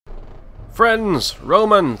Friends,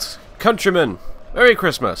 Romans, countrymen, Merry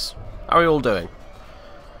Christmas! How are you all doing?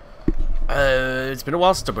 It's been a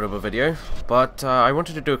while since I put up a video, but I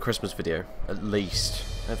wanted to do a Christmas video, at least.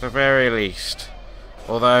 At the very least.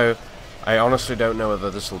 Although, I honestly don't know whether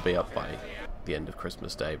this will be up by the end of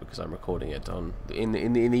Christmas Day, because I'm recording it on in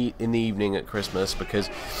the evening at Christmas, because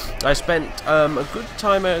I spent a good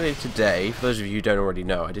time earlier today. For those of you who don't already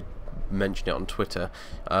know, I did mention it on Twitter.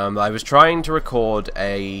 I was trying to record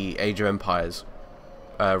a Age of Empires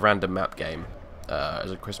random map game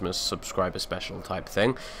as a Christmas subscriber special type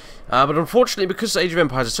thing, but unfortunately, because Age of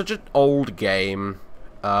Empires is such an old game,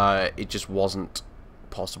 it just wasn't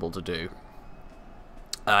possible to do.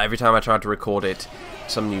 Every time I tried to record it,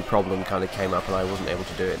 some new problem kind of came up and I wasn't able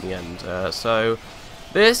to do it in the end. So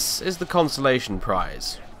this is the consolation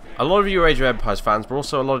prize. A lot of you are Age of Empires fans, but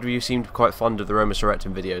also a lot of you seemed quite fond of the Roma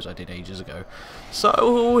Surrectum videos I did ages ago.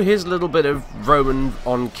 So here's a little bit of Roman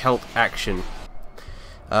on Celt action.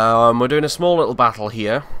 We're doing a small little battle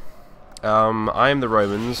here. I am the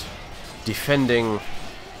Romans, defending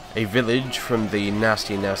a village from the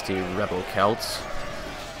nasty rebel Celts.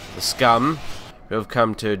 The scum who have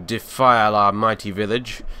come to defile our mighty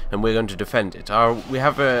village, and we're going to defend it. We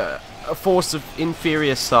have a force of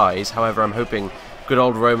inferior size, however I'm hoping good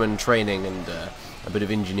old Roman training and a bit of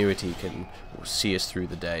ingenuity can see us through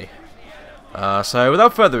the day. So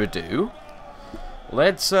without further ado,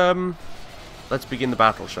 let's begin the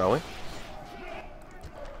battle, shall we?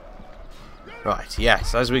 Right,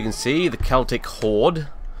 yes, as we can see, the Celtic horde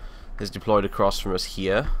is deployed across from us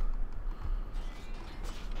here.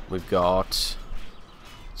 We've got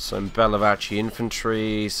some Bellovaci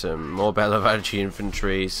infantry, some more Bellovaci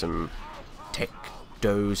infantry, some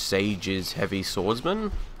Tekdo Sages heavy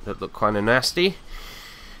swordsmen that look kind of nasty.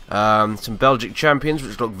 Some Belgic champions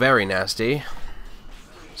which look very nasty.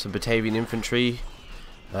 Some Batavian infantry.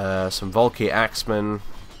 Some Volki axemen.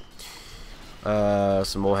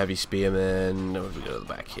 Some more heavy spearmen. What have we got at the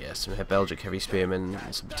back here? Some Belgic heavy spearmen,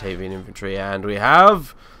 and some Batavian infantry, and we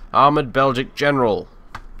have armoured Belgic general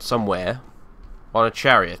somewhere on a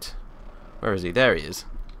chariot. Where is he? There he is.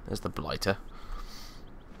 There's the blighter.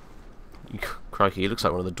 Crikey, he looks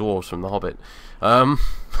like one of the dwarves from The Hobbit.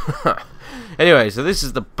 Anyway, so this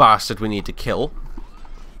is the bastard we need to kill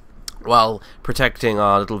while protecting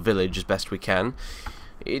our little village as best we can.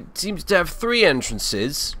 It seems to have 3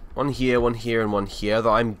 entrances. One here, and one here.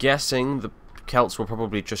 Though I'm guessing the Celts will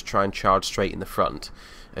probably just try and charge straight in the front.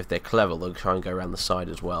 If they're clever, they'll try and go around the side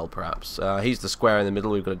as well, perhaps. He's the square in the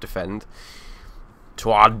middle we've got to defend.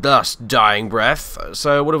 To our dust, dying breath.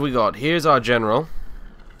 So, what have we got? Here's our general.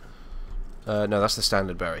 No, that's the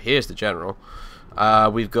standard bearer. Here's the general.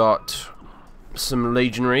 We've got some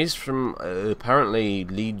legionaries from, apparently,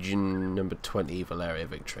 Legion number 20, Valeria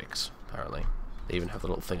Victrix, apparently. They even have the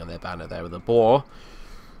little thing on their banner there with a boar.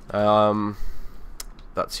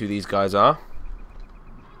 That's who these guys are.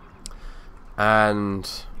 And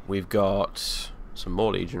we've got some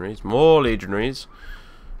more legionaries.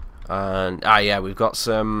 And, yeah, we've got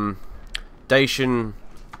some Dacian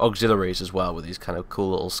auxiliaries as well, with these kind of cool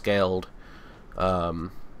little scaled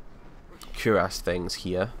cuirass things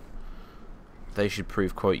here. They should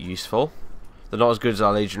prove quite useful. They're not as good as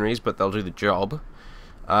our legionaries, but they'll do the job.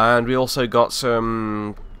 And we also got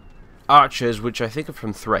some archers, which I think are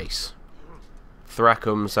from Thrace.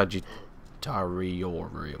 Thracum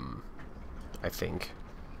Sagittariorium, I think,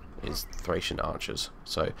 is Thracian archers.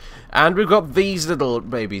 So, and we've got these little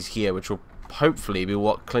babies here, which will hopefully be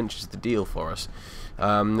what clinches the deal for us.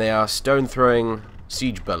 They are stone-throwing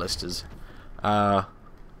siege ballistas,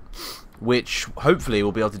 which hopefully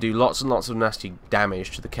will be able to do lots and lots of nasty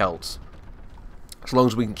damage to the Celts, as long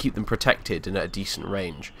as we can keep them protected and at a decent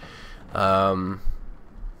range.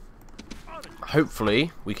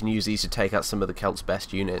 Hopefully we can use these to take out some of the Celts'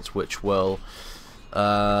 best units, which will,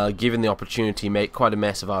 given the opportunity, make quite a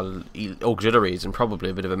mess of our auxiliaries and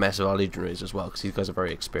probably a bit of a mess of our legionaries as well, because these guys are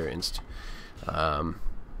very experienced.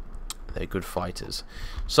 They're good fighters.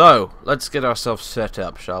 So, let's get ourselves set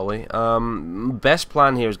up, shall we? Best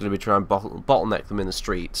plan here is going to be try and bottleneck them in the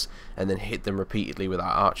streets and then hit them repeatedly with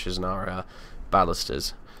our archers and our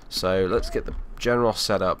ballistas. So, let's get the general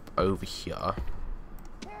set up over here.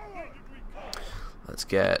 Let's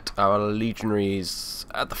get our legionaries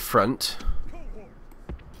at the front.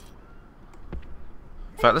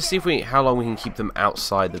 In fact, let's see if how long we can keep them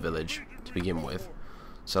outside the village to begin with.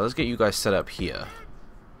 So, let's get you guys set up here.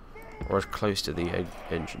 Or as close to the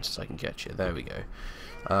entrance as I can get you. There we go.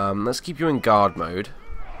 Let's keep you in guard mode.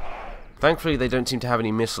 Thankfully, they don't seem to have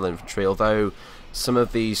any missile infantry, although some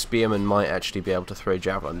of the spearmen might actually be able to throw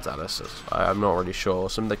javelins at us. I'm not really sure.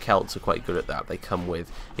 Some of the Celts are quite good at that. They come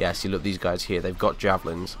with, yeah, see, look, these guys here, they've got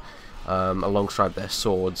javelins alongside their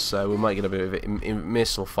swords, so we might get a bit of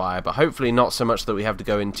missile fire, but hopefully not so much that we have to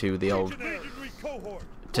go into the old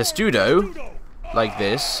testudo like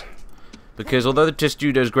this, because although the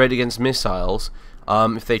testudo is great against missiles,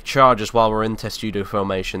 if they charge us while we're in testudo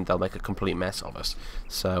formation, they'll make a complete mess of us.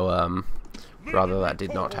 So, rather that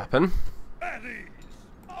did not happen.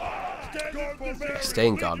 Yeah, stay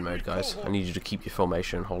in guard mode, guys. I need you to keep your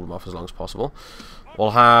formation and hold them off as long as possible.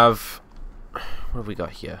 We'll have... what have we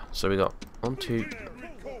got here? So we got 1,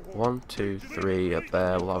 2, 3 up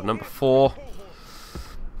there. We'll have number 4.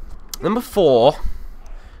 Number 4...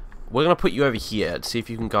 we're going to put you over here to see if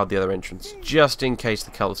you can guard the other entrance, just in case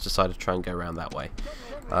the Celts decide to try and go around that way.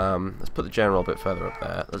 Let's put the general a bit further up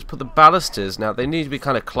there. Let's put the ballistas. Now, they need to be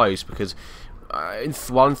kind of close, because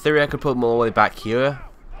while in theory I could put them all the way back here,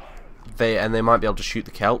 they might be able to shoot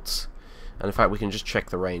the Celts. And in fact, we can just check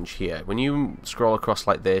the range here. When you scroll across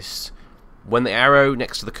like this, when the arrow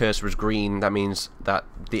next to the cursor is green, that means that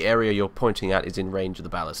the area you're pointing at is in range of the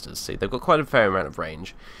ballistas. See, they've got quite a fair amount of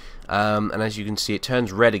range. And as you can see, it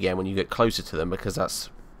turns red again when you get closer to them, because that's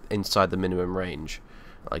inside the minimum range.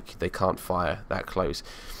 Like, they can't fire that close.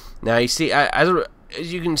 Now, you see, as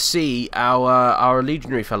you can see, our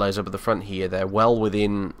legionary fellows up at the front here, they're well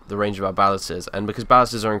within the range of our ballistas, and because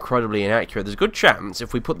ballistas are incredibly inaccurate, there's a good chance,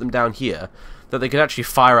 if we put them down here, that they could actually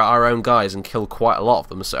fire at our own guys and kill quite a lot of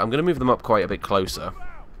them. So I'm going to move them up quite a bit closer.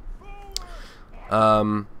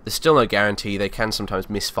 There's still no guarantee. They can sometimes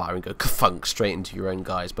misfire and go ka-funk straight into your own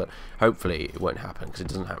guys, but hopefully it won't happen, because it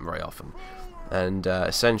doesn't happen very often. And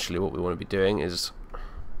essentially what we want to be doing is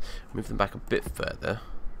move them back a bit further.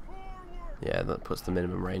 Yeah, that puts the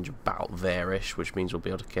minimum range about there-ish, which means we'll be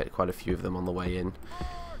able to get quite a few of them on the way in.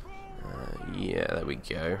 Yeah, there we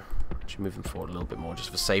go. Should move them forward a little bit more just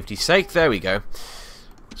for safety's sake. There we go.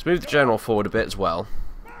 Let's move the general forward a bit as well.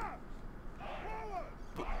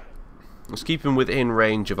 Let's keep them within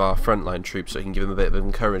range of our frontline troops so we can give them a bit of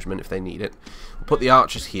encouragement if they need it. We'll put the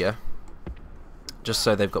archers here, just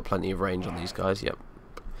so they've got plenty of range on these guys. Yep.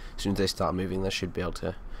 As soon as they start moving, they should be able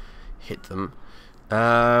to hit them.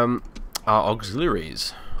 Our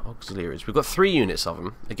auxiliaries. We've got 3 units of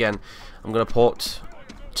them. Again, I'm going to put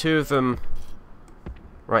 2 of them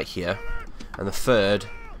right here, and the 3rd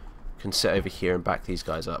can sit over here and back these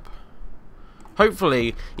guys up.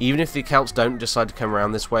 Hopefully, even if the Celts don't decide to come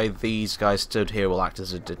around this way, these guys stood here will act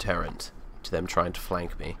as a deterrent to them trying to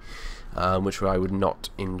flank me, which I would not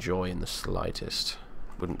enjoy in the slightest.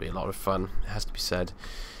 Wouldn't be a lot of fun, it has to be said.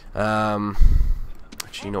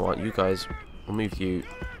 Actually, you know what? You guys, we'll move you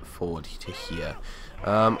forward to here.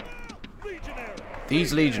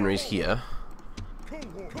 These legionaries here,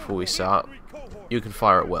 before we start, you can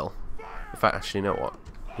fire at will. In fact, actually, you know what?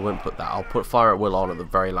 We won't put that. I'll put fire at will on at the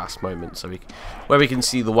very last moment, so where we can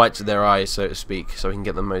see the whites of their eyes, so to speak, so we can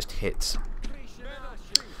get the most hits.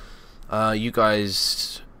 You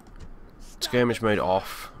guys, skirmish mode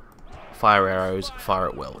off. Fire arrows, fire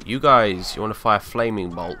at will. You guys, you want to fire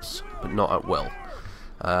flaming bolts, but not at will.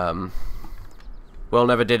 Will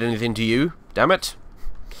never did anything to you, damn it.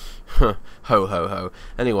 Ho ho ho.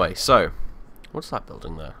 Anyway, so what's that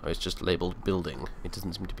building there? Oh, it's just labelled building. It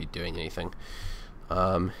doesn't seem to be doing anything.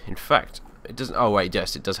 In fact, it doesn't... oh wait,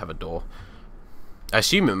 yes, it does have a door. I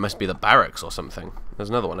assume it must be the barracks or something. There's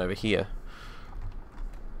another one over here.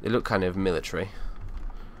 They look kind of military.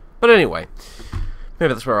 But anyway,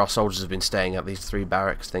 maybe that's where our soldiers have been staying at, these 3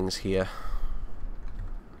 barracks things here.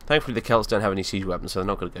 Thankfully the Celts don't have any siege weapons, so they're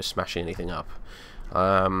not going to go smashing anything up.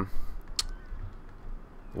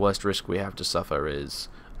 Worst risk we have to suffer is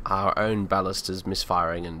our own ballistas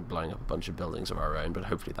misfiring and blowing up a bunch of buildings of our own, but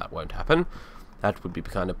hopefully that won't happen. That would be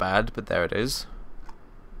kind of bad, but there it is.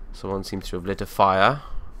 Someone seems to have lit a fire.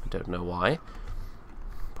 I don't know why.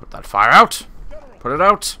 Put that fire out! Put it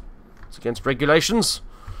out! It's against regulations.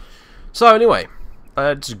 So anyway,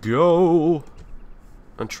 let's go!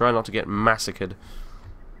 And try not to get massacred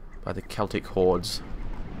by the Celtic hordes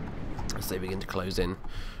as they begin to close in.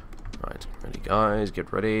 Right, ready guys,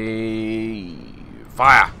 get ready.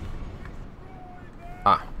 Fire!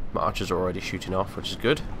 Ah, my archers are already shooting off, which is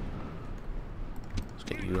good.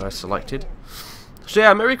 Get you guys selected. So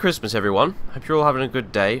yeah, Merry Christmas everyone. Hope you're all having a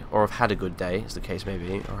good day, or have had a good day, as the case may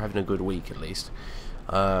be, or having a good week at least.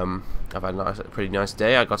 I've had a pretty nice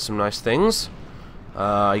day. I got some nice things.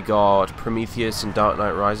 I got Prometheus and Dark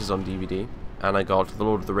Knight Rises on DVD, and I got The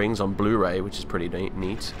Lord of the Rings on Blu-ray, which is pretty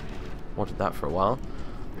neat. Wanted that for a while.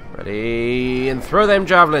 Ready, and throw them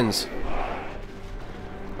javelins.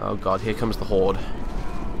 Oh god, here comes the horde.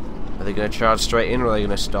 Are they going to charge straight in, or are they going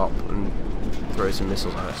to stop and throw some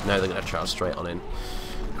missiles at us? No, they're going to charge straight on in.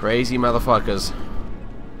 Crazy motherfuckers.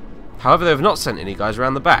 However, they've not sent any guys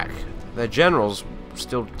around the back. Their general's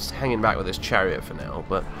still hanging back with his chariot for now,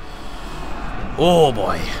 but... Oh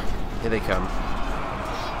boy! Here they come.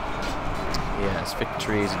 Yes,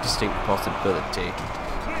 victory is a distinct possibility.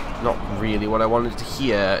 Not really what I wanted to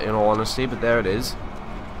hear, in all honesty, but there it is.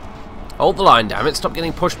 Hold the line, damn it! Stop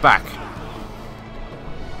getting pushed back!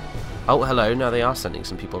 Oh, hello. Now they are sending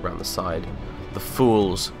some people around the side. The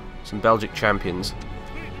fools. Some Belgic champions.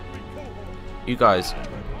 You guys,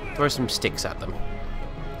 throw some sticks at them.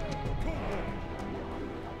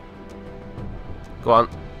 Go on.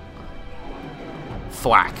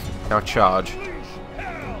 Thwack. Now charge.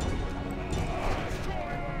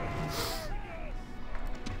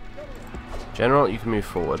 General, you can move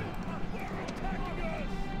forward.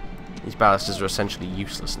 These ballistas are essentially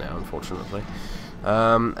useless now, unfortunately.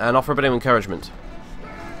 And offer a bit of encouragement.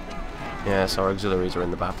 Yes, our auxiliaries are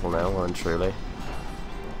in the battle now, well and truly.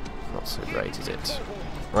 Not so great, is it?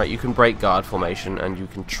 Right, you can break guard formation, and you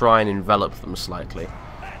can try and envelop them slightly.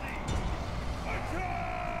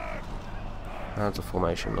 How's the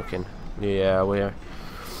formation looking? Yeah, we're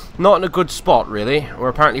not in a good spot, really. We're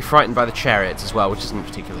apparently frightened by the chariots as well, which isn't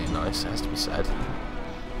particularly nice, it has to be said.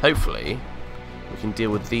 Hopefully, we can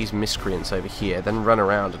deal with these miscreants over here, then run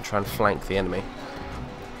around and try and flank the enemy.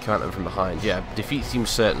 Come at them from behind. Yeah, defeat seems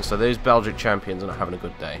certain, so those Belgic champions are not having a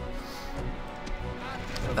good day.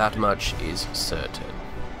 That much is certain.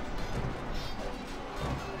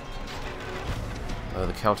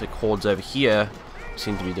 The Celtic hordes over here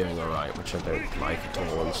seem to be doing alright, which I don't like at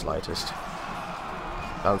all in the slightest.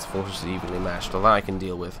 Balanced forces are evenly matched, although I can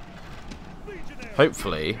deal with.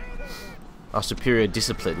 Hopefully, our superior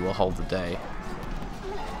discipline will hold the day.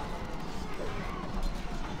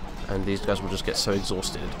 And these guys will just get so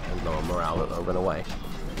exhausted and low on morale that they'll run away.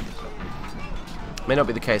 May not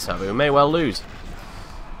be the case, however. We may well lose.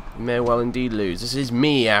 We may well indeed lose. This is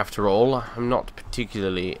me, after all. I'm not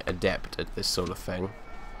particularly adept at this sort of thing.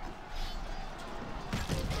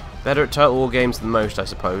 Better at Total War games than most, I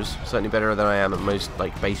suppose. Certainly better than I am at most,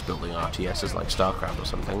 like, base building RTSs like StarCraft or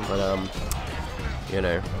something. But, you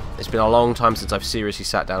know, it's been a long time since I've seriously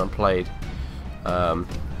sat down and played Rome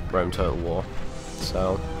Total War.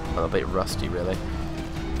 So, I'm a bit rusty, really.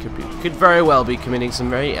 Could very well be committing some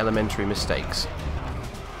very elementary mistakes.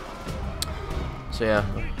 So, yeah.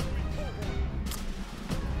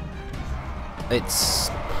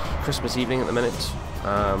 It's Christmas evening at the minute.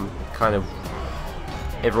 Kind of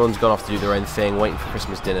everyone's gone off to do their own thing, waiting for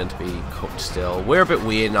Christmas dinner to be cooked still. We're a bit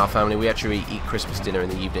weird in our family. We actually eat Christmas dinner in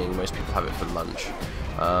the evening. Most people have it for lunch.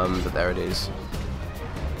 But there it is.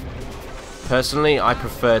 Personally, I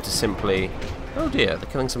prefer to simply... Oh dear, they're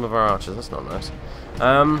killing some of our archers. That's not nice.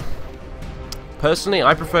 Personally,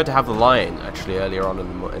 I prefer to have the lion actually earlier on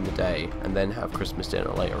in the day, and then have Christmas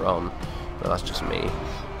dinner later on. But that's just me,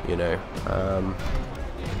 you know.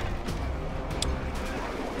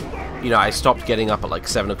 You know, I stopped getting up at like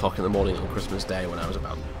 7 o'clock in the morning on Christmas Day when I was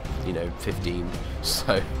about, you know, 15.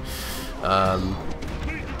 So,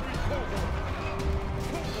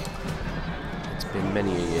 it's been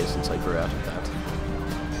many a year since I grew out of that.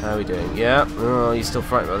 How are we doing? Yeah, oh, you're still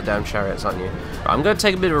frightened by the damn chariots, aren't you? Right, I'm going to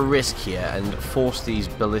take a bit of a risk here and force these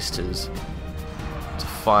ballistas to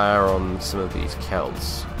fire on some of these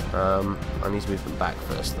Celts. I need to move them back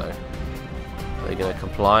first, though. Are they going to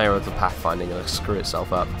comply, or is the pathfinding going to screw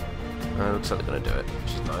itself up? Looks like they're going to do it,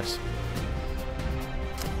 which is nice.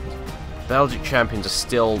 Belgic champions are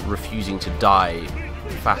still refusing to die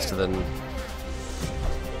faster than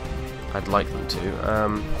I'd like them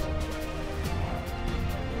to.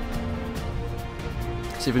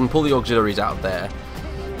 See if we can pull the auxiliaries out there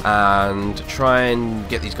and try and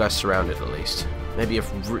get these guys surrounded at least. Maybe a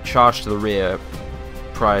charge to the rear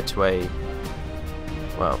prior to a,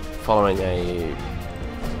 well, following a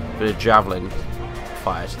bit of javelin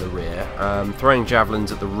fire to the rear. Throwing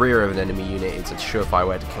javelins at the rear of an enemy unit is a surefire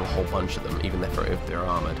way to kill a whole bunch of them, even if they're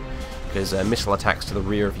armoured. Because missile attacks to the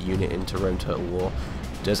rear of a unit into Rome Total War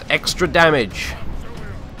does extra damage.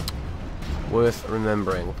 Worth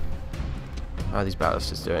remembering. How are these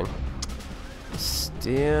ballistas doing?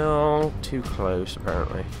 Still too close,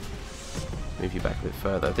 apparently. Move you back a bit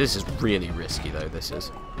further. This is really risky, though, this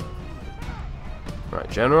is. Right,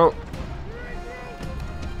 General.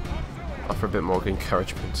 Offer a bit more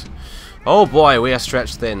encouragement. Oh boy, we are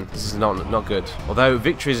stretched thin. This is not good. Although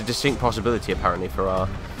victory is a distinct possibility, apparently, for our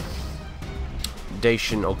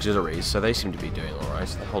Dacian auxiliaries, so they seem to be doing alright.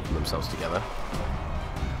 They're holding themselves together,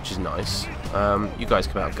 which is nice. You guys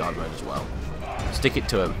come out of guard mode as well. Stick it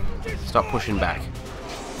to him. Stop pushing back.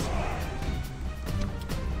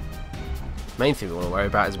 Main thing we want to worry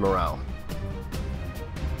about is morale.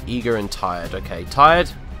 Eager and tired. Okay,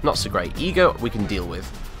 tired, not so great. Eager, we can deal with.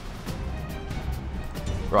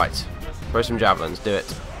 Right. Throw some javelins. Do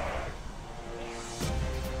it.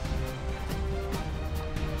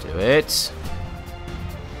 Do it.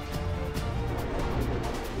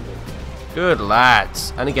 Good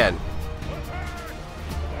lads. And again.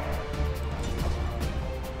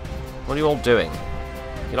 What are you all doing?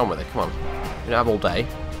 Get on with it. Come on. You don't have all day.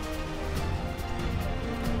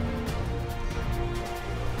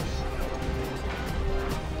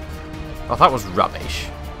 Oh, that was rubbish.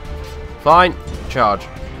 Fine. Charge.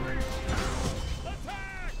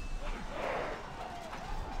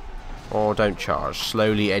 Or don't charge.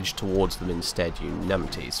 Slowly edge towards them instead, you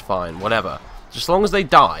numpties. Fine, whatever. Just as long as they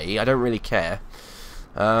die, I don't really care.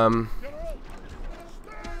 Right,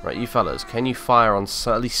 you fellas, can you fire on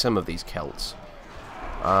at least some of these Celts?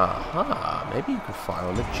 Aha, maybe you can fire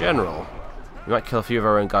on the general. We might kill a few of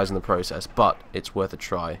our own guys in the process, but it's worth a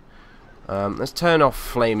try. Let's turn off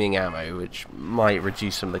flaming ammo, which might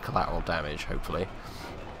reduce some of the collateral damage, hopefully.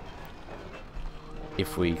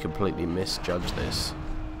 If we completely misjudge this.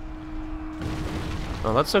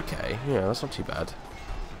 Oh, that's okay. Yeah, that's not too bad.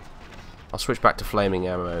 I'll switch back to flaming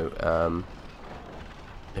ammo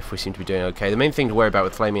if we seem to be doing okay. The main thing to worry about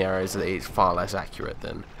with flaming arrow is that it's far less accurate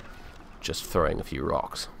than just throwing a few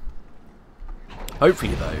rocks.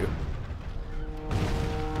 Hopefully, though,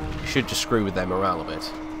 you should just screw with their morale a bit.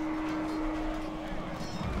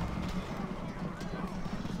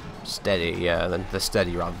 Steady, yeah, they're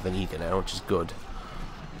steady rather than eager now, which is good.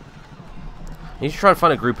 I need to try and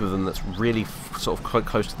find a group of them that's really sort of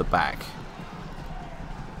close to the back.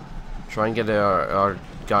 Try and get our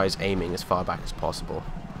guys aiming as far back as possible.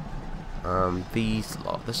 This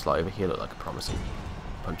lot over here look like a promising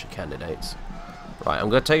bunch of candidates. Right, I'm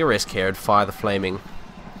going to take a risk here and fire the flaming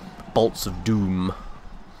bolts of doom.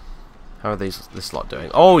 How are this lot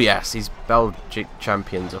doing? Oh yes, these Belgic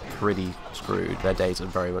champions are pretty screwed. Their days are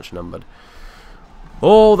very much numbered.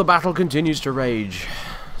 Oh, the battle continues to rage.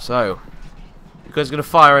 So, you guys going to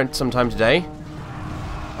fire in sometime today?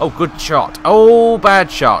 Oh, good shot. Oh,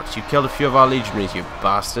 bad shot. You killed a few of our legionaries, you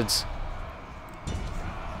bastards.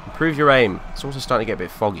 Improve your aim. It's also starting to get a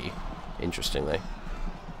bit foggy, interestingly.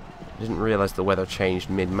 I didn't realise the weather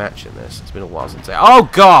changed mid-match in this. It's been a while since oh,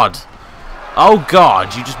 God! Oh,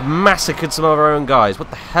 God! You just massacred some of our own guys. What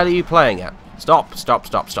the hell are you playing at? Stop, stop,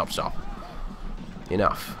 stop, stop, stop.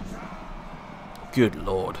 Enough. Good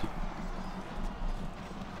Lord.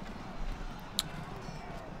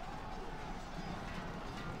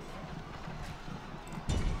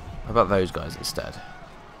 How about those guys instead?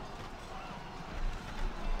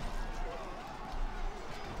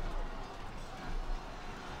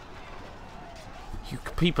 You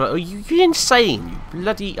people, are you insane? You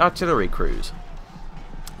bloody artillery crews.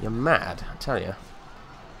 You're mad, I tell you.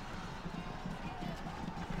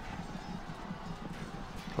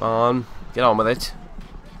 Come on, get on with it.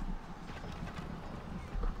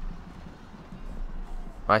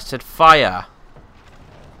 I said fire.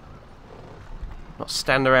 Not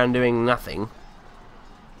stand around doing nothing.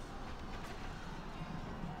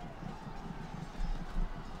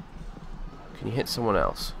 Can you hit someone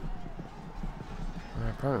else?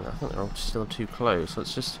 Apparently, I think they're all still too close.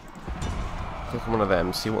 Let's just click on one of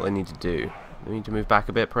them, see what they need to do. They need to move back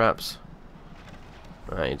a bit, perhaps?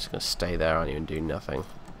 Right, you're just going to stay there, aren't you, and do nothing.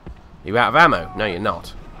 Are you out of ammo? No, you're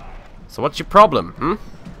not. So what's your problem, hmm?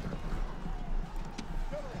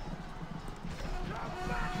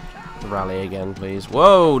 Rally again, please.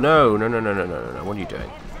 Whoa, no, no, no, no, no, no, no. What are you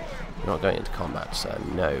doing? You're not going into combat, sir.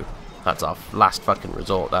 No. That's our last fucking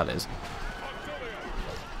resort, that is.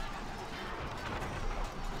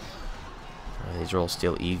 These are all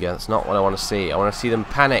still eager. That's not what I want to see. I want to see them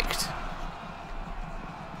panicked.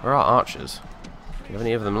 Where are archers? Do you have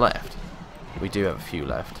any of them left? We do have a few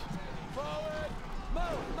left.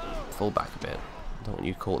 Fall back a bit. Don't want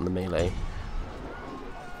you caught in the melee.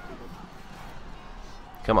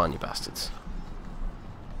 Come on, you bastards.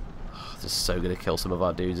 Oh, this is so going to kill some of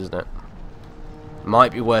our dudes, isn't it?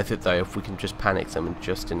 Might be worth it, though, if we can just panic them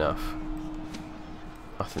just enough.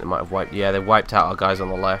 I think they might have wiped... Yeah, they wiped out our guys on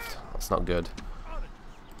the left. That's not good.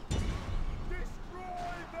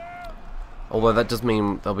 Although that does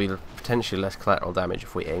mean there'll be potentially less collateral damage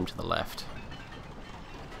if we aim to the left.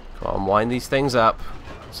 Come on, wind these things up.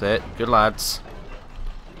 That's it. Good lads.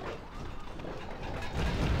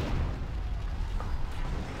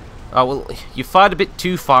 Oh, well, you fired a bit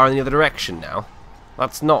too far in the other direction now.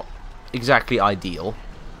 That's not exactly ideal.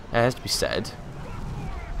 It has to be said.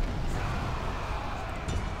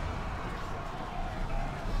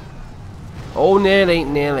 Oh, nearly,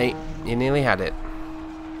 nearly. You nearly had it.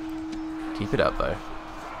 Keep it up, though.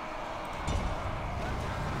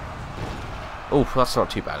 Oh, that's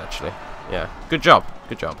not too bad, actually. Yeah, good job.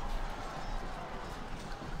 Good job.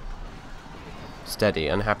 Steady.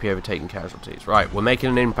 Unhappy overtaking casualties. Right, we're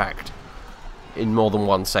making an impact. In more than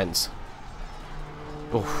one sense.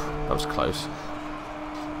 Oof, that was close.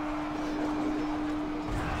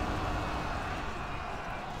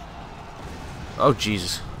 Oh,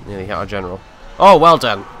 Jesus. Nearly hit our general. Oh, well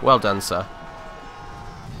done. Well done, sir.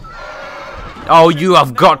 Oh, you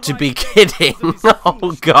have got to be kidding.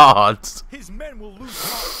 Oh, God.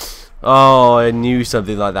 Oh, I knew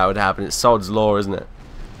something like that would happen. It's Sod's Law, isn't it?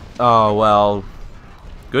 Oh, well.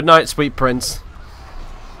 Good night, sweet prince.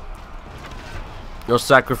 Your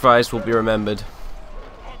sacrifice will be remembered.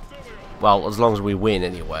 Well, as long as we win,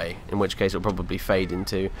 anyway. In which case, it'll probably fade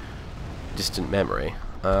into distant memory.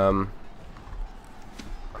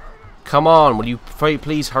 Come on, will you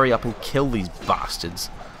please hurry up and kill these bastards?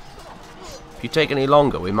 If you take any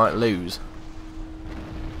longer, we might lose.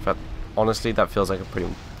 In fact, honestly, that feels like a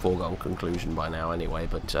pretty foregone conclusion by now anyway,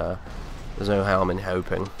 but there's no harm in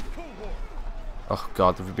hoping. Oh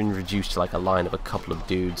god, they've been reduced to like a line of a couple of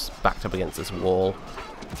dudes backed up against this wall.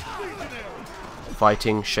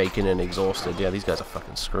 Fighting, shaken and exhausted. Yeah, these guys are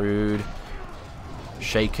fucking screwed.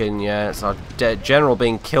 Shaken, yeah, it's our general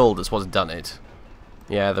being killed that's what's done it.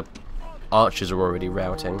 Yeah, the archers are already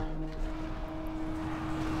routing.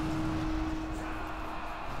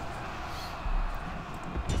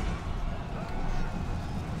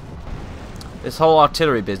 This whole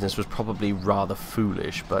artillery business was probably rather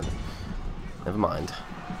foolish, but never mind.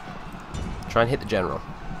 Try and hit the general.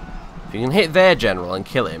 If you can hit their general and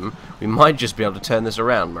kill him, we might just be able to turn this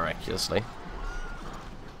around miraculously.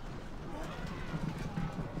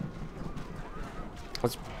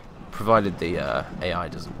 That's provided the AI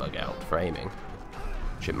doesn't bug out for aiming.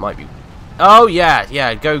 Which it might be. Oh yeah,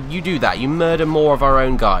 yeah, go, you do that. You murder more of our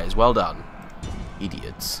own guys. Well done.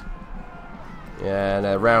 Idiots. Yeah, and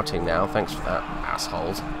they're routing now. Thanks for that,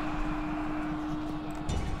 assholes.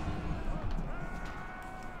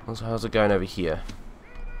 How's it going over here?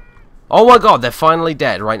 Oh my god, they're finally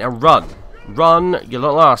dead. Right now, run. Run your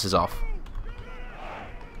little asses off.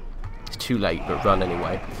 It's too late, but run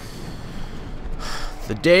anyway.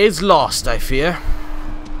 The day's lost, I fear.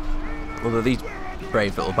 Although these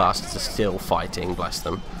brave little bastards are still fighting, bless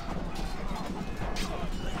them.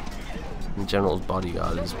 The general's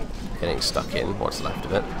bodyguard is getting stuck in what's left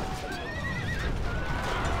of it.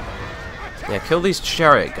 Yeah, kill these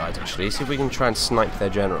chariot guys actually. See if we can try and snipe their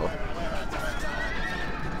general.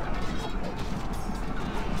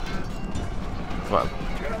 Come on.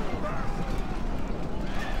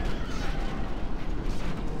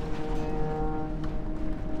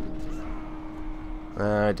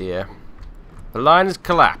 Oh dear. The line has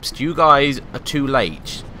collapsed. You guys are too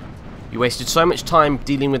late. You wasted so much time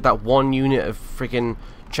dealing with that one unit of friggin'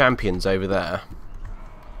 champions over there.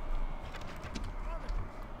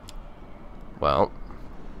 Well,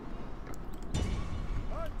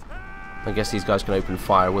 I guess these guys can open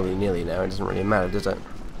fire willy-nilly now. It doesn't really matter, does it?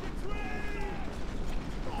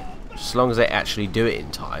 As long as they actually do it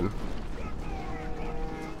in time.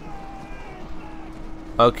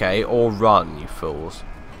 Okay, or run, you fools.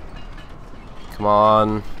 Come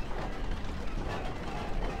on.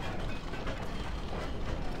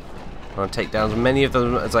 I want to take down as many of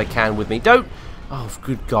them as I can with me. Don't! Oh,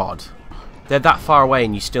 good God. They're that far away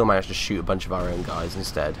and you still managed to shoot a bunch of our own guys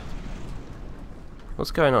instead.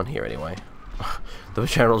 What's going on here anyway? The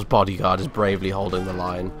general's bodyguard is bravely holding the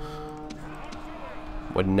line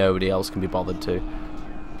when nobody else can be bothered to.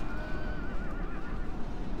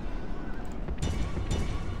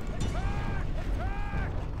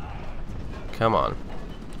 Come on.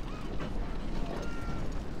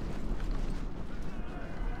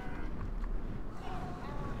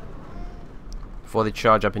 Before they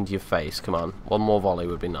charge up into your face, come on. One more volley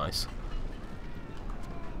would be nice.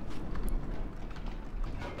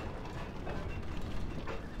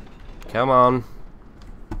 Come on.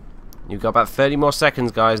 You've got about 30 more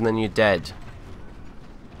seconds, guys, and then you're dead.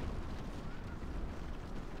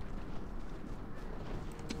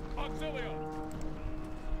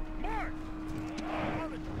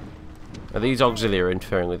 Are these auxiliary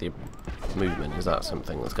interfering with your movement? Is that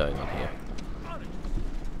something that's going on here?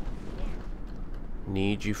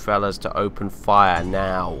 Need you fellas to open fire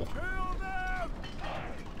now.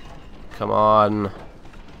 Come on.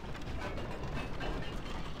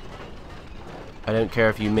 I don't care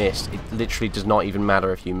if you missed. It literally does not even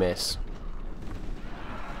matter if you miss.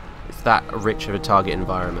 It's that rich of a target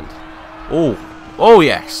environment. Oh, oh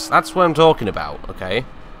yes, that's what I'm talking about. Okay.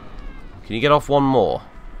 Can you get off one more?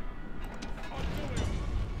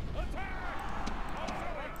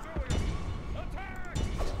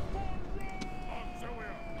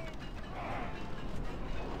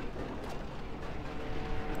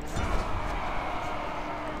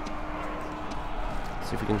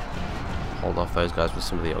 See if we can hold off those guys with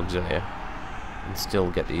some of the auxiliary and still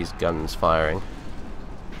get these guns firing.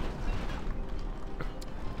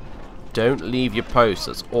 Don't leave your post,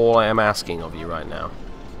 that's all I am asking of you right now.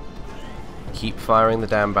 Keep firing the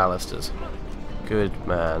damn ballistas. Good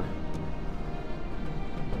man.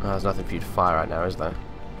 Oh, there's nothing for you to fire right now, is there?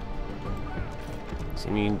 See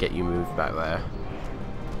if we can get you moved back there.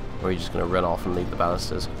 Or are you just going to run off and leave the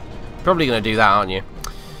ballistas? Probably going to do that, aren't you?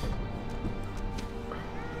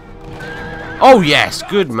 Oh yes,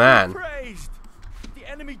 good man. Praised. The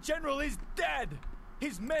enemy general is dead.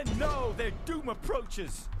 His men know their doom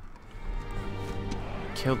approaches.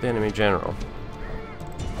 Killed the enemy general.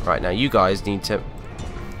 Right, now you guys need to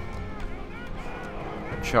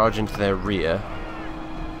charge into their rear.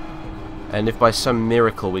 And if by some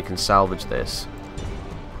miracle we can salvage this,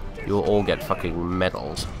 you'll all get fucking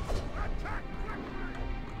medals.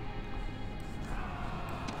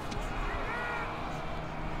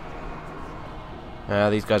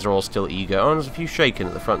 These guys are all still eager. Oh, there's a few shaking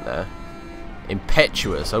at the front there.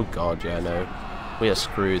 Impetuous. Oh god, yeah, no. We are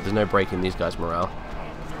screwed. There's no breaking these guys' morale.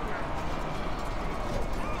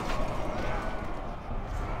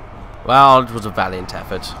 Well, it was a valiant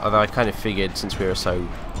effort. Although I kind of figured, since we were so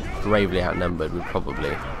gravely outnumbered, we'd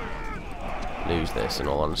probably lose this, in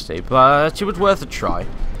all honesty. But it was worth a try.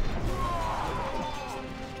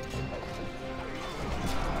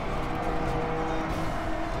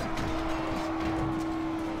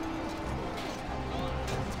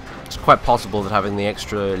 Quite possible that having the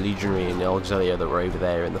extra legionary and the auxiliary that were over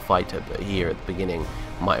there in the fighter, but here at the beginning,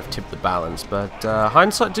 might have tipped the balance. But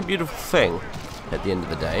hindsight's a beautiful thing at the end of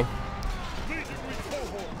the day.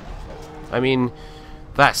 I mean,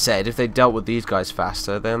 that said, if they dealt with these guys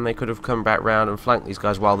faster, then they could have come back round and flanked these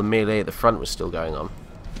guys while the melee at the front was still going on.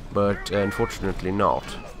 But unfortunately not.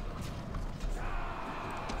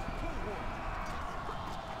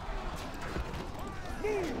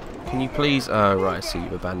 Can you please... right, I see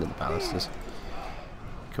you've abandoned the ballistas.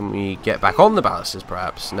 Can we get back on the ballistas,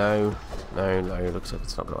 perhaps? No. No, no, looks like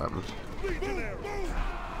it's not going to happen.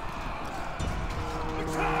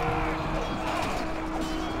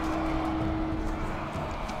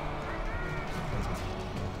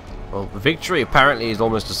 Well, the victory apparently is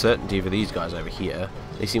almost a certainty for these guys over here.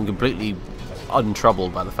 They seem completely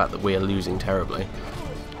untroubled by the fact that we are losing terribly.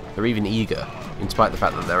 They're even eager, in spite of the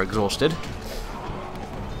fact that they're exhausted.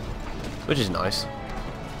 Which is nice.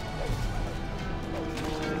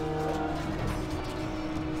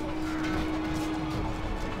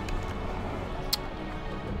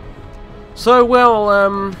 So, well,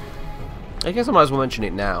 I guess I might as well mention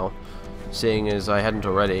it now, seeing as I hadn't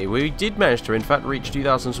already. We did manage to, in fact, reach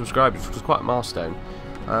 2,000 subscribers, which was quite a milestone.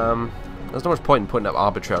 There's not much point in putting up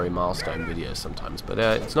arbitrary milestone videos sometimes, but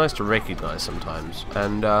it's nice to recognise sometimes.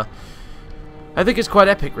 And I think it's quite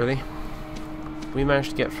epic, really. We managed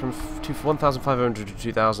to get from 1,500 to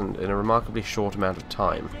 2,000 in a remarkably short amount of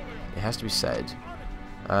time. It has to be said.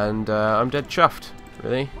 And I'm dead chuffed,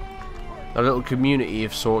 really. A little community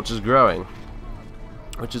of sorts is growing.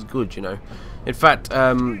 Which is good, you know. In fact,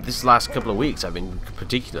 this last couple of weeks I've been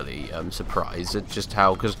particularly surprised at just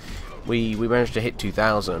how... Because we managed to hit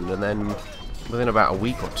 2,000 and then within about a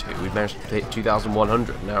week or two we managed to hit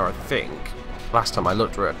 2,100. Now I think, last time I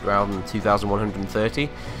looked, we're at around 2,130.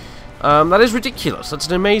 That is ridiculous. That's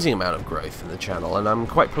an amazing amount of growth in the channel, and I'm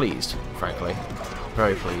quite pleased, frankly.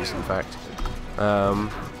 Very pleased, in fact.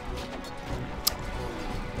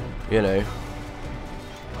 You know,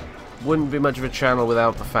 wouldn't be much of a channel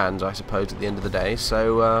without the fans, I suppose, at the end of the day.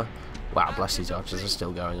 So, wow, bless these archers are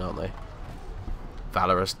still going, aren't they?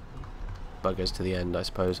 Valorous buggers to the end, I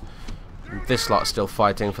suppose. And this lot's still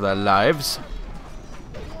fighting for their lives.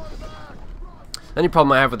 The only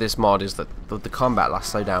problem I have with this mod is that the combat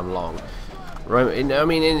lasts so damn long. I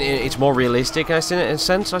mean, it's more realistic in a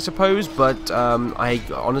sense, I suppose, but I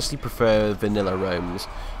honestly prefer vanilla Rome's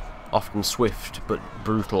often swift but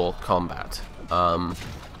brutal combat.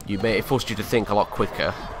 It forced you to think a lot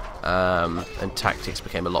quicker, and tactics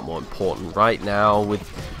became a lot more important. Right now, with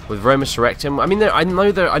Roma Surrectum, I mean,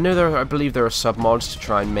 I believe there are sub-mods to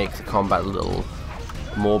try and make the combat a little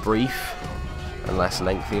more brief and less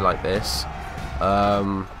lengthy like this.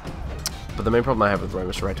 But the main problem I have with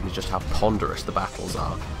Roma Surrectum is just how ponderous the battles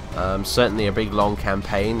are. Certainly a big long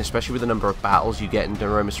campaign, especially with the number of battles you get in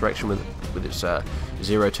Roma Surrection with its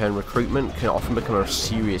zero-turn recruitment, can often become a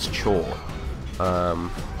serious chore.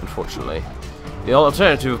 unfortunately. The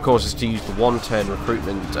alternative, of course, is to use the one-turn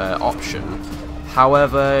recruitment option.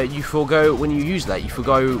 However, when you use that, you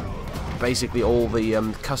forgo basically all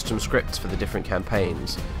the custom scripts for the different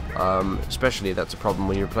campaigns. Especially that's a problem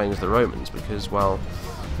when you're playing as the Romans, because, well,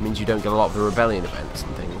 it means you don't get a lot of the rebellion events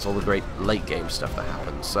and things, all the great late game stuff that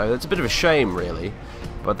happens. So it's a bit of a shame, really,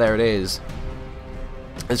 but there it is.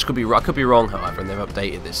 I could be wrong, however, and they've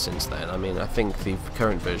updated this since then. I mean, I think the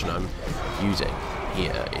current version I'm using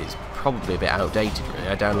here is probably a bit outdated, really.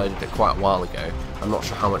 I downloaded it quite a while ago. I'm not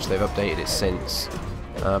sure how much they've updated it since.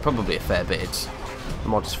 Probably a fair bit. The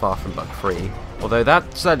mod is far from bug-free. Although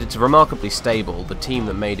that said, it's remarkably stable. The team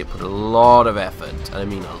that made it put a lot of effort, and I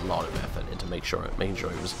mean a lot of effort, into making sure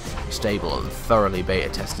it was stable and thoroughly beta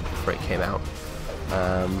tested before it came out.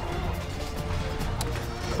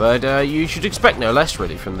 But you should expect no less,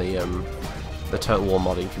 really, from the Total War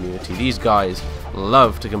modding community. These guys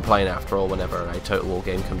love to complain, after all, whenever a Total War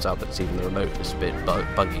game comes out that's even the remotest bit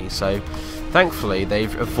buggy. So, thankfully,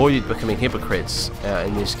 they've avoided becoming hypocrites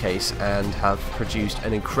in this case, and have produced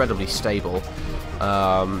an incredibly stable,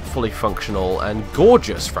 fully functional, and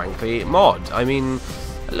gorgeous, frankly, mod. I mean,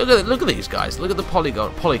 look at these guys. Look at the poly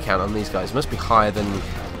count on these guys. It must be higher than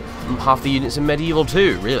half the units in Medieval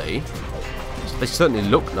 2, really. They certainly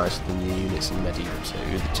look nicer than the units in Medieval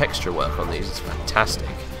 2. The texture work on these is fantastic.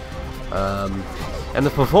 And the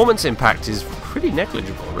performance impact is pretty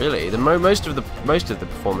negligible, really. Most of the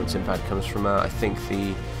performance impact comes from, I think,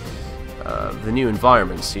 the new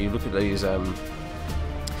environments. So you look at these. I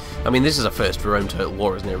mean, this is a first for Rome Total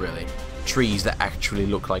War, isn't it? Really, trees that actually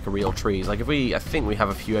look like real trees. Like I think we have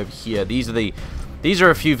a few over here. These are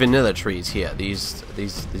a few vanilla trees here. These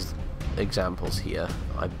examples here,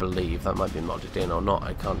 I believe. That might be modded in or not,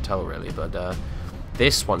 I can't tell really, but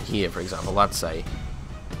this one here, for example, that's a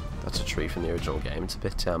tree from the original game. It's a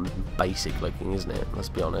bit basic looking, isn't it? Let's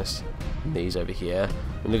be honest. And these over here,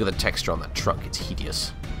 and look at the texture on that truck, it's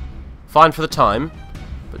hideous. Fine for the time,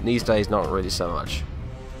 but these days not really so much.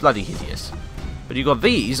 Bloody hideous. But you've got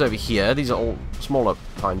these over here, these are all smaller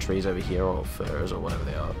pine trees over here, or firs, or whatever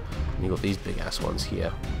they are. And you've got these big ass ones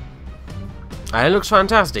here. And it looks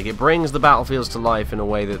fantastic. It brings the battlefields to life in a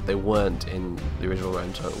way that they weren't in the original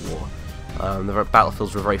Rome Total War. The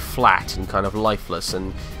battlefields were very flat and kind of lifeless,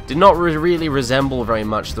 and did not really resemble very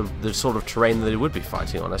much the sort of terrain that they would be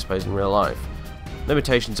fighting on, I suppose, in real life.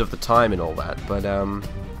 Limitations of the time and all that, but I'm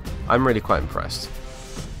really quite impressed.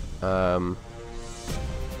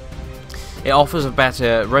 It offers a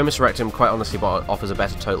better... Rome Resurrectum, quite honestly, offers a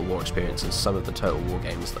better Total War experience than some of the Total War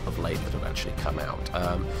games of late that have actually come out.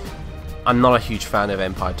 I'm not a huge fan of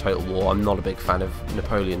Empire Total War. I'm not a big fan of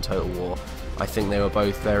Napoleon Total War. I think they were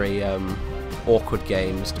both very awkward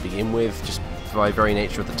games to begin with, just by very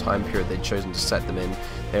nature of the time period they'd chosen to set them in.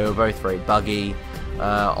 They were both very buggy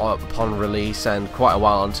upon release, and quite a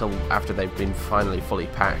while until after they've been finally fully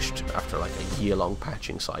patched, after like a year-long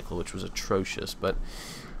patching cycle, which was atrocious. But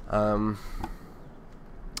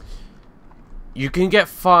you can get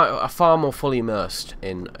far more fully immersed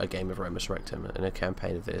in a game of Rome Resurrectum, in a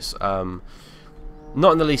campaign of this.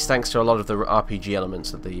 Not in the least thanks to a lot of the RPG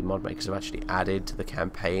elements that the mod makers have actually added to the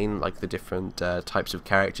campaign, like the different types of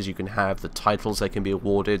characters you can have, the titles they can be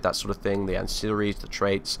awarded, that sort of thing, the ancillaries, the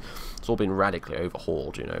traits. It's all been radically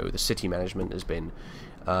overhauled, you know. The city management has been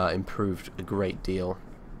improved a great deal.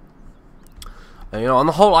 And, you know, on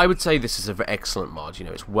the whole, I would say this is an excellent mod. You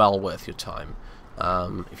know, it's well worth your time.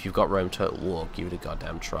 If you've got Rome Total War, give it a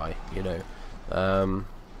goddamn try, you know.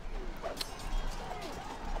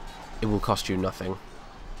 It will cost you nothing,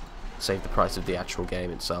 save the price of the actual game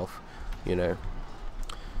itself, you know.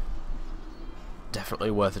 Definitely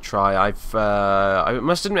worth a try. I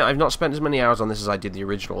must admit, I've not spent as many hours on this as I did the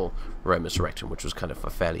original Rome Resurrectum, which was kind of a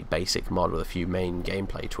fairly basic mod with a few main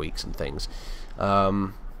gameplay tweaks and things.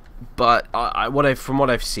 But from what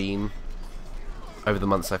I've seen over the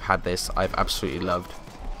months I've had this, I've absolutely loved.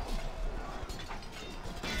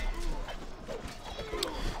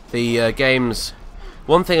 The game's...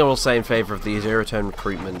 One thing I will say in favour of the zero-turn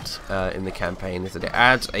recruitment in the campaign is that it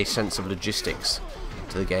adds a sense of logistics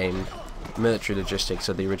to the game, military logistics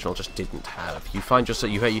that the original just didn't have. You find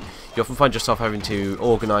yourself, you often find yourself having to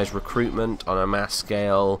organise recruitment on a mass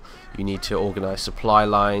scale. You need to organise supply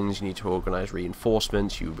lines. You need to organise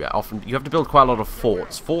reinforcements. You have to build quite a lot of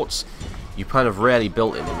forts. Forts you kind of rarely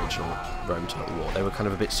built in the original Rome Total War. They were kind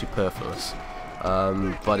of a bit superfluous.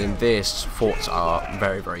 But in this, forts are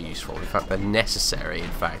very, very useful. In fact, they're necessary, in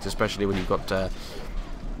fact, especially when you've got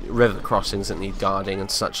river crossings that need guarding and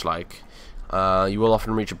such like. You will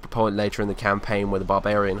often reach a point later in the campaign where the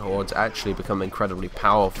barbarian hordes actually become incredibly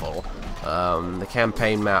powerful, The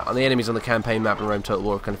campaign map, and the enemies on the campaign map in Rome Total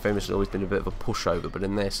War have kind of famously always been a bit of a pushover, but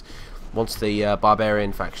in this, once the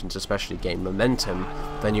barbarian factions especially gain momentum,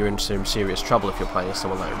 then you're in some serious trouble if you're playing as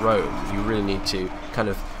someone like Rome. You really need to kind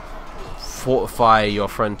of fortify your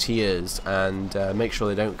frontiers and make sure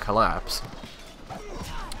they don't collapse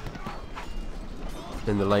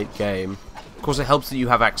in the late game. Of course, it helps that you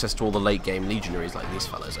have access to all the late game legionaries like these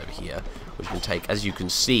fellas over here, which can take, as you can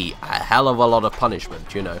see, a hell of a lot of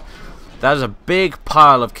punishment, you know. There's a big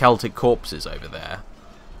pile of Celtic corpses over there.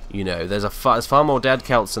 You know, there's far more dead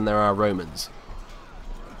Celts than there are Romans.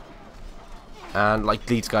 And like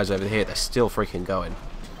these guys over here, they're still freaking going.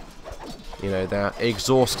 You know, they're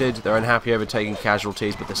exhausted, they're unhappy over taking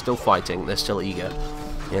casualties, but they're still fighting, they're still eager.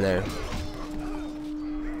 You know.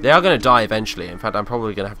 They are going to die eventually. In fact, I'm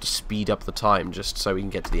probably going to have to speed up the time just so we can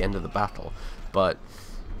get to the end of the battle. But,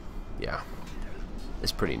 yeah.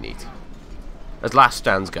 It's pretty neat. As last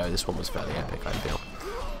stands go, this one was fairly epic, I feel.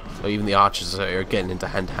 So even the archers are getting into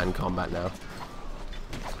hand-to-hand combat now.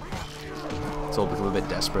 It's all become a bit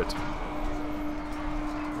desperate.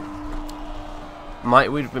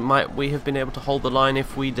 Might we have been able to hold the line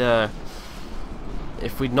if we'd not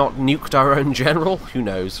nuked our own general? Who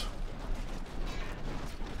knows?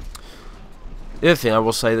 The other thing I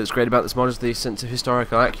will say that's great about this mod is the sense of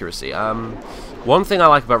historical accuracy. One thing I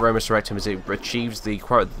like about Roma Surrectum is it achieves the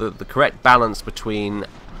correct balance between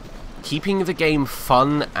keeping the game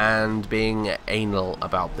fun and being anal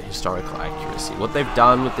about the historical accuracy. What they've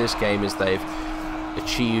done with this game is they've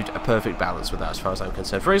achieved a perfect balance with that, as far as I'm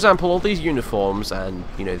concerned. For example, all these uniforms and,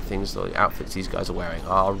 you know, things, the outfits these guys are wearing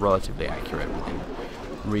are relatively accurate within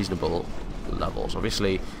reasonable levels.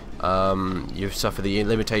 Obviously, you suffer the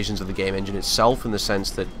limitations of the game engine itself in the sense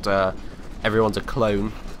that everyone's a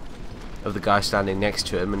clone of the guy standing next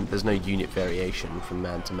to him, and there's no unit variation from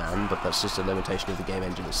man to man, but that's just a limitation of the game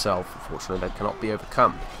engine itself. Unfortunately, that cannot be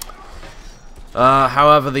overcome.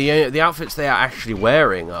 However, the outfits they are actually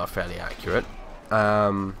wearing are fairly accurate.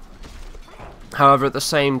 However, at the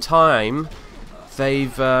same time,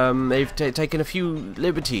 they've taken a few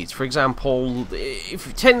liberties. For example,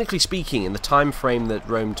 if technically speaking, in the time frame that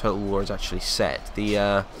Rome Total War is actually set,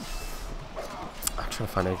 I'm trying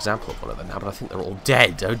to find an example of one of them now, but I think they're all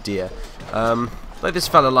dead. Oh dear. Like this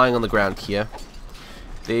fella lying on the ground here.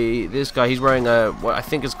 This guy, he's wearing what I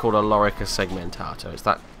think is called a Lorica Segmentato. It's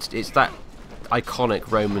that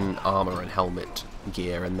iconic Roman armor and helmet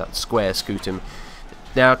gear and that square scutum.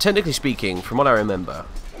 Now, technically speaking, from what I remember,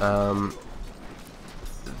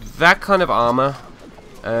 that kind of armor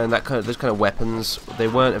and those kind of weapons, they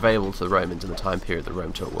weren't available to the Romans in the time period that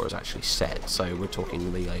Rome Total War was actually set. So we're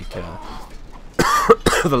talking the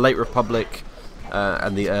the late Republic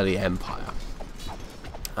and the early Empire.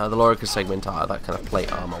 The Lorica Segmentata, that kind of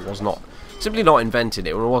plate armor, was simply not invented.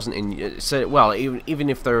 It wasn't in. Well, even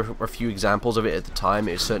if there were a few examples of it at the time,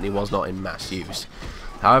 it certainly was not in mass use.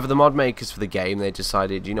 However, the mod makers for the game, they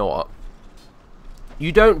decided, you know what?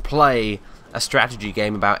 You don't play a strategy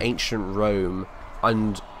game about ancient Rome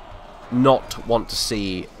and not want to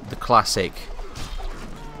see the classic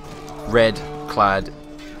red-clad,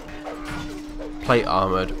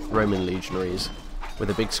 plate-armoured Roman legionaries with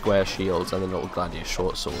the big square shields and the little gladius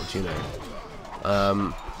short swords, you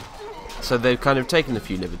know. So they've kind of taken a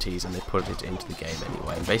few liberties and they put it into the game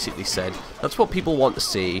anyway, and basically said, that's what people want to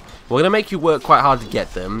see. We're going to make you work quite hard to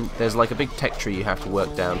get them. There's like a big tech tree you have to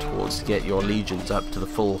work down towards to get your legions up to the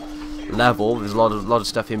full level. There's a lot of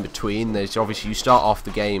stuff in between. There's obviously, you start off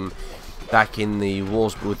the game back in the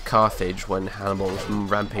wars with Carthage when Hannibal was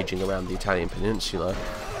rampaging around the Italian peninsula,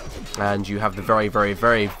 and you have the very, very,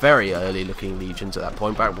 very, very early looking legions at that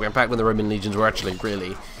point, back when the Roman legions were actually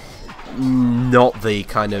really not the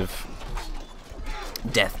kind of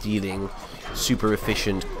death-dealing, super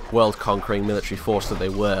efficient, world-conquering military force that they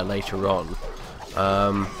were later on.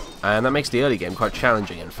 And that makes the early game quite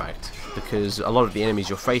challenging, in fact, because a lot of the enemies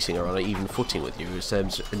you're facing are on an even footing with you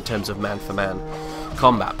in terms of man-for-man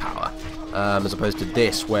combat power, as opposed to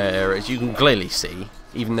this, where, as you can clearly see,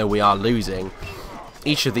 even though we are losing,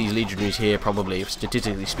 each of these legionaries here probably,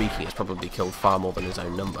 statistically speaking, has probably killed far more than his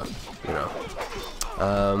own number, you know.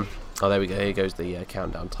 Oh, there we go. Here goes the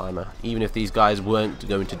countdown timer. Even if these guys weren't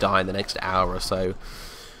going to die in the next hour or so,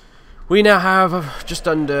 we now have just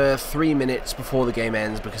under 3 minutes before the game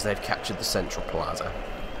ends because they've captured the central plaza.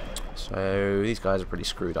 So these guys are pretty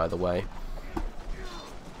screwed either way.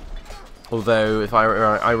 Although, if I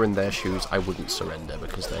were in their shoes, I wouldn't surrender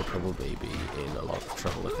because they'd probably be in a lot of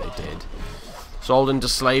trouble if they did. Sold into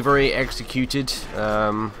slavery, executed.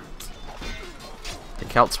 The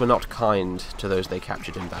Celts were not kind to those they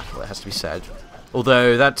captured in battle, it has to be said.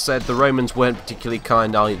 Although, that said, the Romans weren't particularly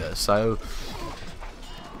kind either, so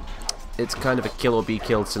it's kind of a kill or be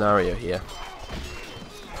killed scenario here.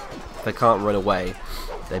 If they can't run away,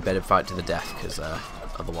 they better fight to the death, because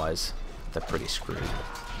otherwise they're pretty screwed.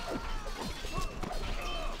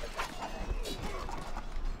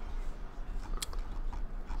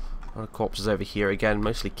 A lot of corpses over here again,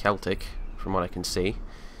 mostly Celtic, from what I can see.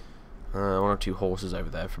 One or two horses over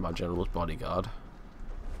there from our general's bodyguard.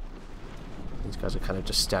 These guys are kind of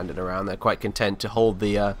just standing around. They're quite content to hold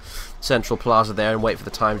the central plaza there and wait for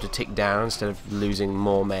the time to tick down instead of losing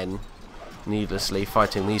more men needlessly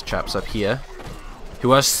fighting these chaps up here,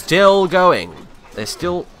 who are still going. They're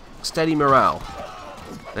still steady morale.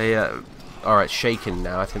 They alright, shaken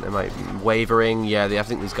now. I think they might be wavering. Yeah, I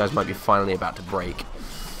think these guys might be finally about to break.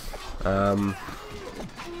 But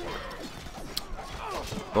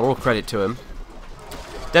all credit to him.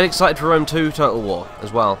 Dead excited for Rome 2 Total War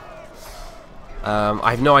as well. I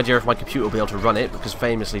have no idea if my computer will be able to run it, because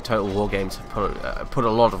famously Total War games have put a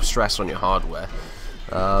lot of stress on your hardware.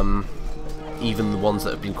 Even the ones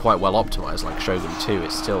that have been quite well optimized, like Shogun 2,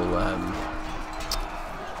 it's still...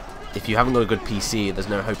 if you haven't got a good PC, there's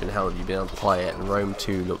no hope in hell of you being able to play it, and Rome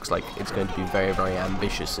 2 looks like it's going to be very, very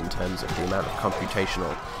ambitious in terms of the amount of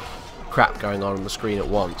computational crap going on the screen at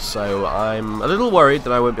once. So I'm a little worried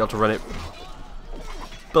that I won't be able to run it,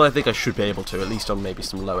 but I think I should be able to, at least on maybe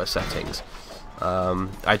some lower settings.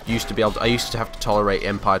 I used to have to tolerate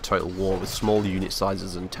Empire Total War with small unit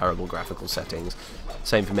sizes and terrible graphical settings.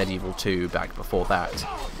 Same for Medieval 2 back before that.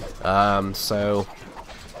 So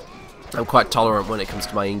I'm quite tolerant when it comes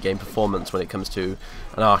to my in-game performance, when it comes to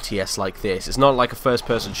an RTS like this. It's not like a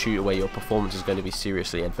first-person shooter where your performance is going to be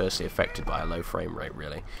seriously adversely affected by a low frame rate,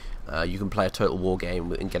 really. You can play a Total War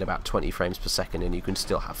game and get about 20 frames per second and you can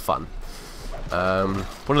still have fun.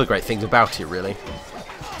 One of the great things about it, really,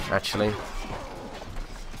 actually.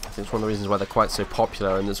 I think it's one of the reasons why they're quite so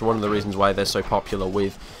popular, and it's one of the reasons why they're so popular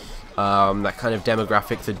with that kind of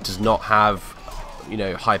demographic that does not have, you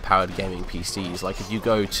know, high-powered gaming PCs. Like if you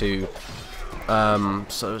go to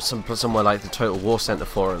somewhere like the Total War Center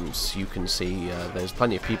forums, you can see there's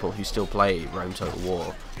plenty of people who still play Rome Total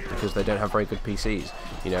War because they don't have very good PCs,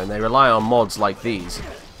 you know, and they rely on mods like these,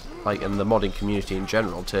 like in the modding community in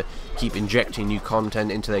general, to keep injecting new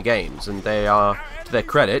content into their games, and they are, to their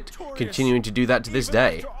credit, continuing to do that to this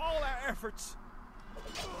day.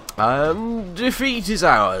 Defeat is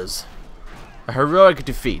ours. A heroic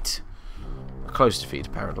defeat. A close defeat,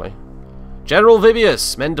 apparently. General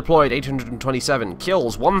Vibius, men deployed 827,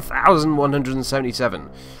 kills 1,177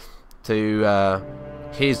 to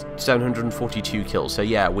his 742 kills. So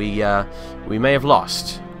yeah, we may have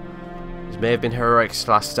lost. This may have been heroic's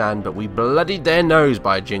last stand, but we bloodied their nose,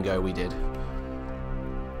 by jingo, we did.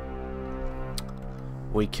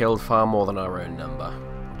 We killed far more than our own number,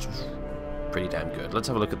 which was pretty damn good. Let's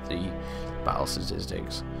have a look at the battle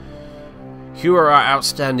statistics. Who are our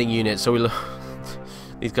outstanding units? So we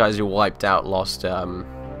these guys who wiped out lost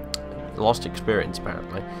experience,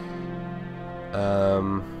 apparently.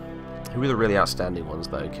 Who are the really outstanding ones,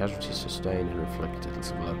 though? Casualties sustained and inflicted.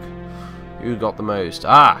 Let's have a look. Who got the most?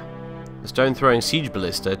 Ah! The stone-throwing siege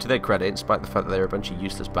ballista, to their credit, despite the fact that they were a bunch of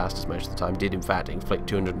useless bastards most of the time, did in fact inflict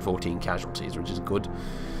 214 casualties, which is good.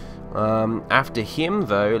 After him,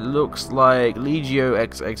 though, it looks like Legio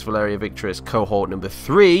ex Valeria Victoris cohort number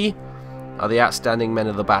 3 are the outstanding men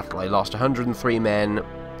of the battle. They lost 103 men,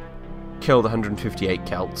 killed 158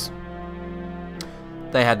 Celts.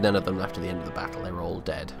 They had none of them left at the end of the battle. They were all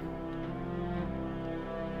dead.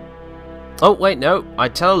 Oh, wait, no. I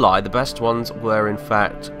tell a lie. The best ones were, in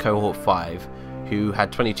fact, Cohort 5, who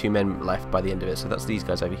had 22 men left by the end of it. So that's these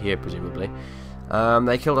guys over here, presumably.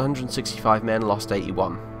 They killed 165 men, lost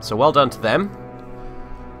 81. So well done to them.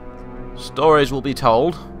 Stories will be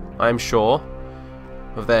told, I'm sure,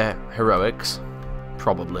 of their heroics.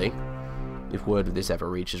 Probably. If word of this ever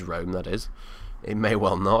reaches Rome, that is. It may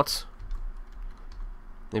well not.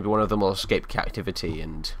 Maybe one of them will escape captivity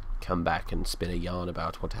and come back and spin a yarn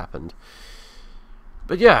about what happened.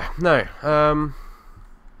 But yeah, no.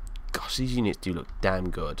 Gosh, these units do look damn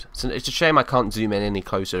good. So it's a shame I can't zoom in any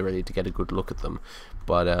closer really to get a good look at them.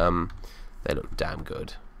 But they look damn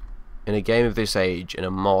good. In a game of this age, in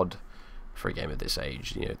a mod for a game of this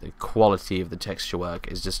age, you know, the quality of the texture work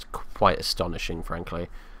is just quite astonishing, frankly.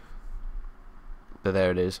 But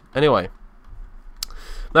there it is. Anyway.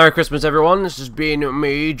 Merry Christmas, everyone. This has been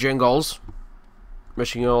me, Jingles.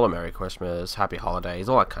 Wishing you all a Merry Christmas, Happy Holidays,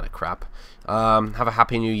 all that kind of crap. Have a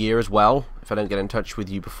Happy New Year as well, if I don't get in touch with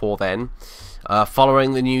you before then.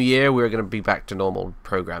 Following the New Year, we're going to be back to normal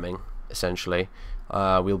programming, essentially.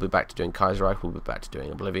 We'll be back to doing Kaiserreich, we'll be back to doing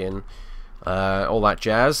Oblivion. all that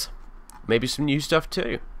jazz. Maybe some new stuff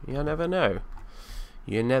too. You never know.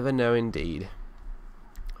 You never know indeed.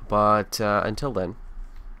 But until then,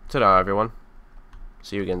 ta-da everyone.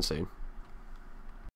 See you again soon.